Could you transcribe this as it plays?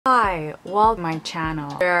Hi, welcome to my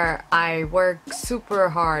channel where I work super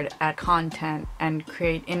hard at content and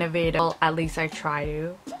create innovative, well, at least I try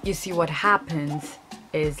to. You see, what happens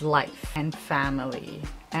is life and family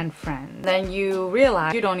and friends. Then you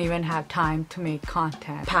realize you don't even have time to make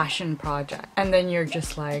content, passion project. And then you're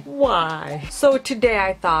just like, why? So today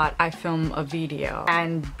I thought I'd film a video,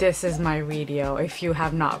 and this is my video. If you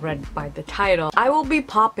have not read by the title, I will be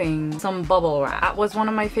popping some bubble wrap. That was one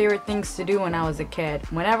of my favorite things to do when I was a kid.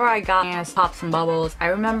 Whenever I got to pop some bubbles, I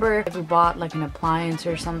remember if we bought like an appliance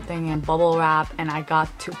or something and bubble wrap and I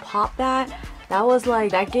got to pop that, that was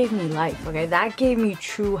like, that gave me life, okay? That gave me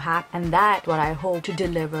true happiness, and that's what I hope to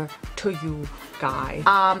deliver to you guys.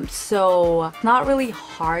 So not really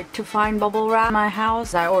hard to find bubble wrap in my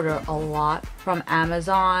house. I order a lot from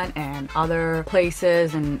Amazon and other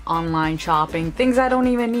places and online shopping. Things I don't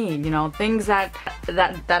even need, you know, things that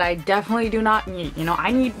I definitely do not need. You know,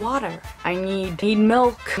 I need water. I need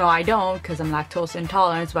milk. No, I don't, because I'm lactose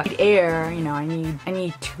intolerant, but I need air, you know, I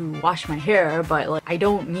need to wash my hair, but like I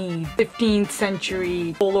don't need 15th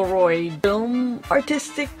century Polaroid film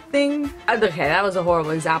artistic thing. Okay, that was a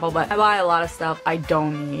horrible example, but I buy a lot of stuff I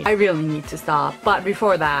don't need. I really need to stop. But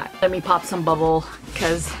before that, let me pop some bubble,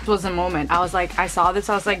 because it was a moment. I saw this,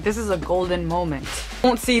 I was like, this is a golden moment.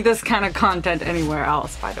 Won't see this kind of content anywhere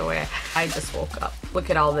else, by the way. I just woke up. Look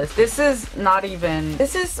at all this. This is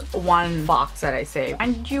one box that I saved.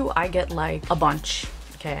 And I get like a bunch.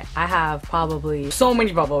 Okay, I have probably so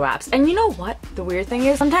many bubble wraps. And you know what the weird thing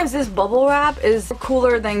is? Sometimes this bubble wrap is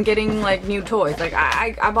cooler than getting like new toys. Like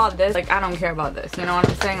I bought this, like I don't care about this. You know what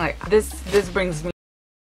I'm saying? Like this brings me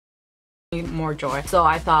more joy. So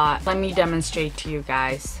I thought, let me demonstrate to you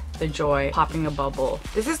guys the joy of popping a bubble.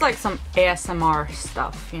 This is like some ASMR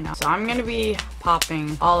stuff, you know. So I'm gonna be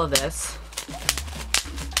popping all of this.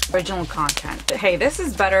 Original content. Hey, this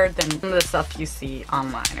is better than some of the stuff you see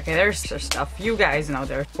online. Okay, there's stuff. You guys know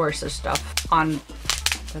there's worse stuff on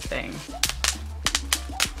the thing.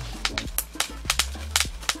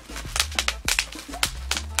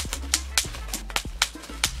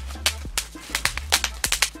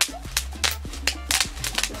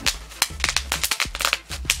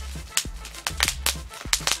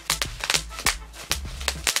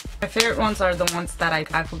 My favorite ones are the ones that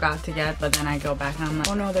I forgot to get, but then I go back and I'm like,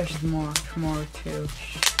 oh no, there's more too.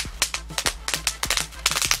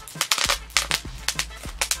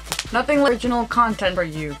 Nothing like original content for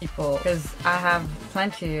you people, because I have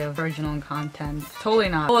plenty of original content. Totally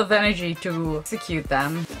not full of energy to execute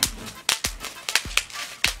them.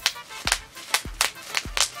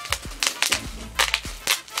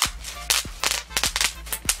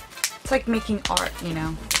 It's like making art, you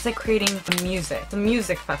know? It's like creating music. It's a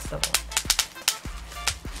music festival.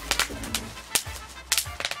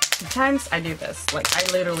 Sometimes I do this. Like,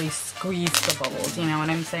 I literally squeeze the bubbles, you know what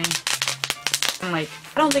I'm saying? I'm like,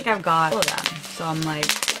 I don't think I've got all of them. So I'm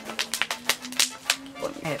like,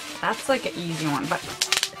 okay, that's like an easy one, but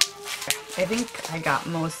I think I got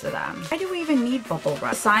most of them. Why do we even need bubble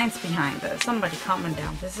wrap? The science behind this. Somebody comment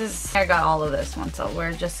down. I got all of this one, so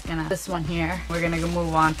we're just gonna, this one here, we're gonna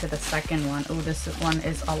move on to the second one. Oh, this one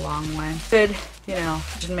is a long one. Good, you know,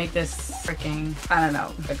 should make this freaking, I don't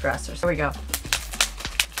know, a dresser. Here we go.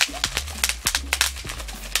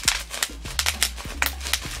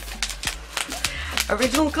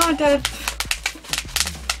 Original content.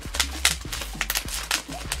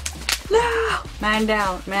 No! Man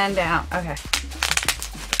down, man down. Okay.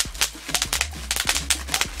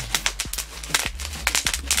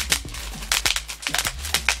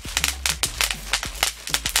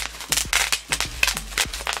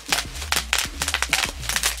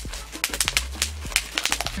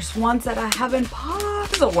 There's ones that I haven't popped.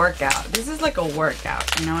 This is a workout. This is like a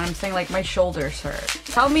workout. You know what I'm saying? Like my shoulders hurt.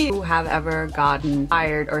 Tell me who have ever gotten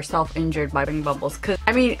tired or self-injured by popping bubbles. Cause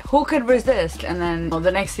I mean, who could resist? And then well,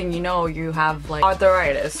 the next thing you know, you have like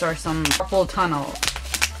arthritis or some carpal tunnel.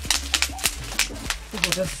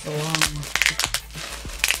 Ooh, this is so long.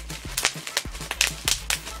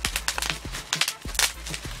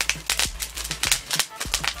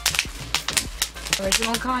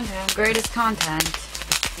 Original content. Greatest content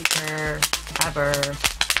ever.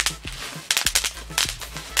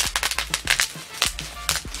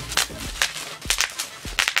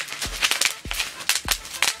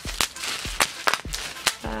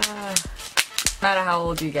 No matter how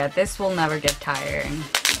old you get, this will never get tiring.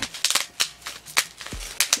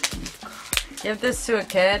 Give this to a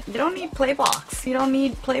kid. You don't need Playbox. You don't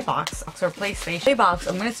need Playbox or PlayStation. Playbox,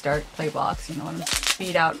 I'm gonna start Playbox, you know, and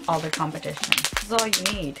speed out all the competition. This is all you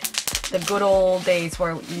need. The good old days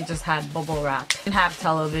where you just had bubble wrap. You didn't have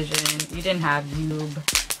television, you didn't have YouTube.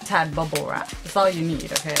 just had bubble wrap. That's all you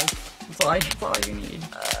need, okay? That's all you need.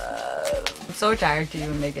 I'm so tired to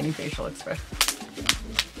even make any facial expression.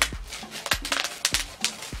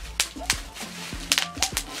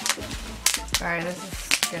 Alright, this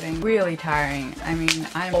is getting really tiring. I mean,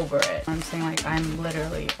 I'm over it. I'm saying like I'm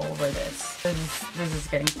literally over this. This is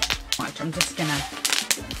getting too much. I'm just gonna...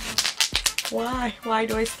 Why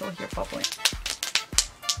do I still hear bubbling?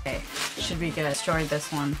 Okay, should be good. Destroyed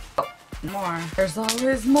this one. Oh, more. There's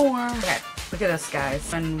always more. Okay, look at this,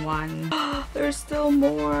 guys. And one. There's still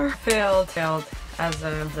more. Failed as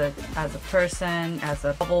a person, as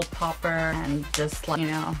a bubble popper, and just like, you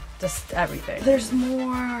know, just everything. There's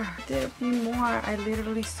more. There'll be more. I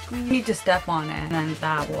literally squeeze. You need to step on it, and then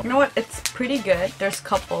that will. You know what? It's pretty good. There's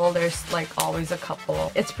like always a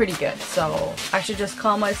couple. It's pretty good. So I should just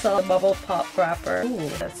call myself a bubble pop rapper. Ooh,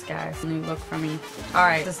 this guys. New look for me. All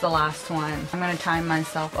right, this is the last one. I'm gonna time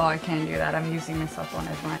myself. Oh, I can't do that. I'm using my cell phone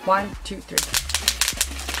as my 1, 2, 3.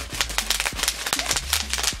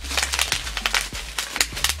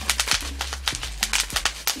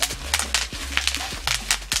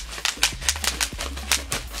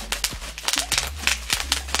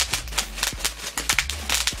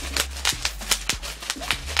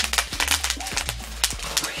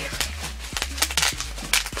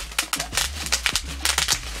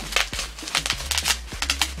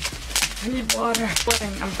 I need water.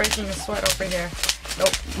 I'm breaking a sweat over here.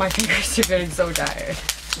 Nope, my fingers are getting so tired.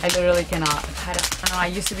 I literally cannot. I don't know, I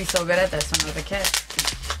used to be so good at this when I was a kid.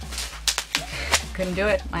 Couldn't do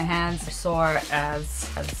it. My hands are sore as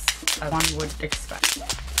one would expect.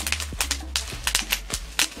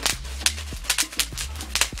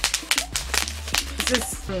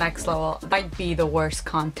 This is next level. Might be the worst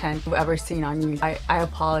content you've ever seen on YouTube. I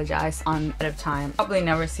apologize on ahead of time. Probably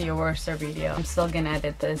never see a worse video. I'm still gonna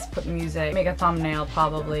edit this, put music, make a thumbnail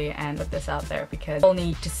probably, and put this out there because you'll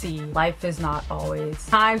need to see life is not always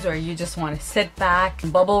times where you just want to sit back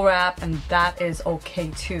and bubble wrap, and that is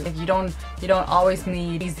okay too. Like you don't always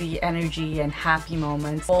need easy energy and happy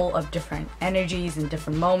moments. Full of different energies and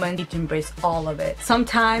different moments. You need to embrace all of it.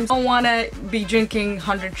 Sometimes you don't want to be drinking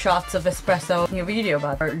 100 shots of espresso in your video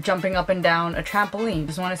about that, or jumping up and down a trampoline.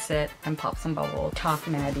 Just want to sit and pop some bubbles. Talk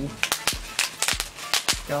Maddie.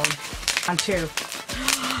 Go. On 2.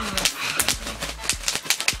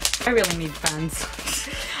 I really need friends.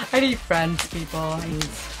 I need friends, people. I need...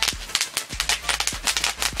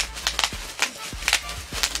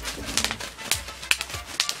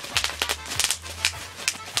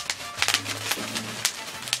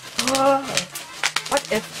 What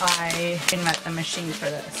if I invent a machine for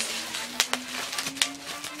this?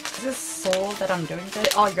 Is this soul that I'm doing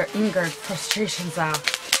this? All your anger, frustrations out.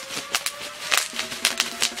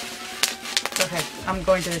 Okay, I'm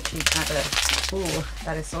going to the teeth, not this. Ooh,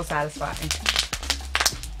 that is so satisfying.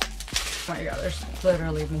 Oh my god, there's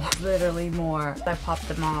literally more. Literally more. I popped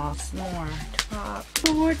them off. More to pop.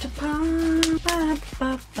 More to pop. Ba,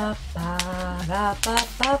 ba, ba, ba, ba, ba,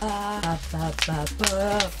 ba, ba, ba,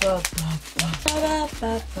 ba, ba, ba,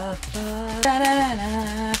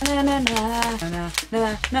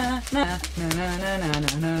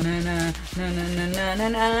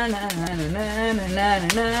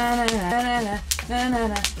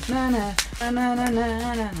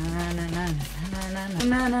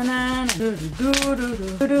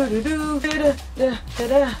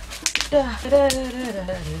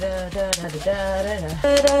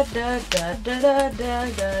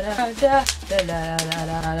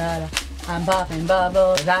 I'm popping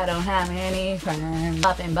bubbles, I don't have any friends.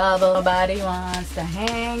 Popping bubbles, nobody wants to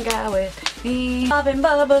hang out with me. Popping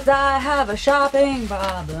bubbles, I have a shopping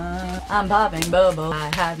problem. I'm popping bubbles,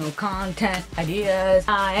 I have no content ideas.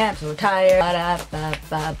 I am so tired.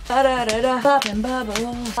 Popping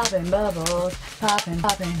bubbles, popping bubbles, popping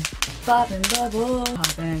bubbles,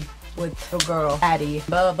 popping with the girl Addie.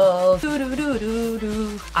 Bubbles. Doo -doo -doo -doo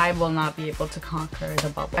 -doo. I will not be able to conquer the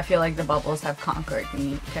bubble. I feel like the bubbles have conquered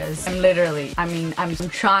me because I'm literally, I'm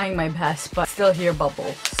trying my best but still hear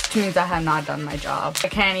bubbles. Which means I have not done my job. I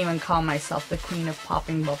can't even call myself the queen of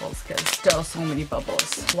popping bubbles because still so many bubbles.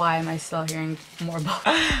 Why am I still hearing more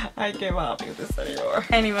bubbles? I can't do this anymore.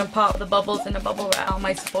 Can't even pop the bubbles in a bubble wrap. How am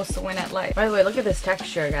I supposed to win at life? By the way, look at this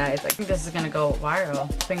texture, guys. I think this is gonna go viral.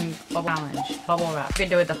 Thing bubble challenge. Bubble wrap. You can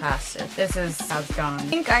do it the fastest. This is how it's gone. I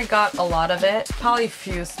think I got a lot of it. Probably a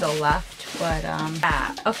few still left. But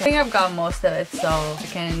yeah. Okay. I think I've got most of it, so I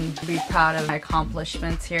can be proud of my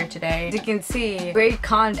accomplishments here today. As you can see, great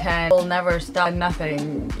content content will never stop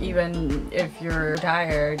nothing. Even if you're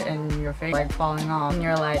tired and your face like falling off and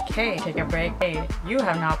you're like, hey, take a break. Hey, you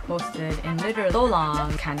have not posted in literally so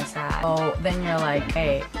long. Kind of sad. So then you're like,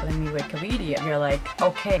 hey, let me make a video. You're like,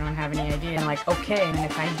 okay, I don't have any idea. And like, okay, and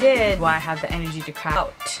if I did, do I have the energy to crack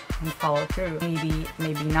out and follow through? Maybe,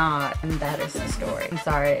 maybe not. And that is the story. I'm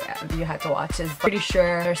sorry you had to watch this. Pretty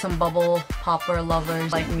sure there's some bubble popper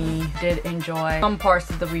lovers like me did enjoy some parts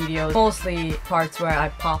of the video, mostly parts where I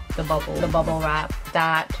popped the bubble wrap.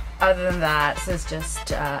 Other than that, this is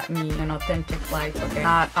just me, an authentic life, okay?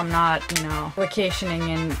 I'm not, you know, vacationing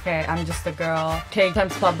in, okay, I'm just a girl. Take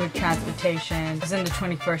times public transportation. It's in the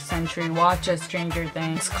 21st century. Watches Stranger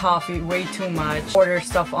Things. Coffee way too much. Order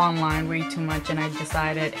stuff online way too much, and I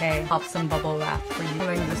decided, hey, pop some bubble wrap for you.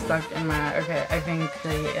 Something just stuck in my, okay, I think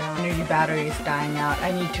the energy battery is dying out.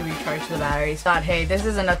 I need to recharge the batteries. Thought, hey, this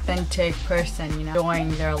is an authentic person, you know,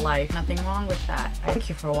 enjoying their life. Nothing wrong with that. Thank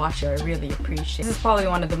you for watching. I really appreciate it. This is probably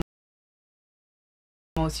one of the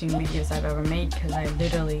most unique videos I've ever made because I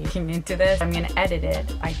literally came into this. I'm gonna edit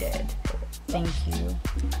it. I did. Thank you.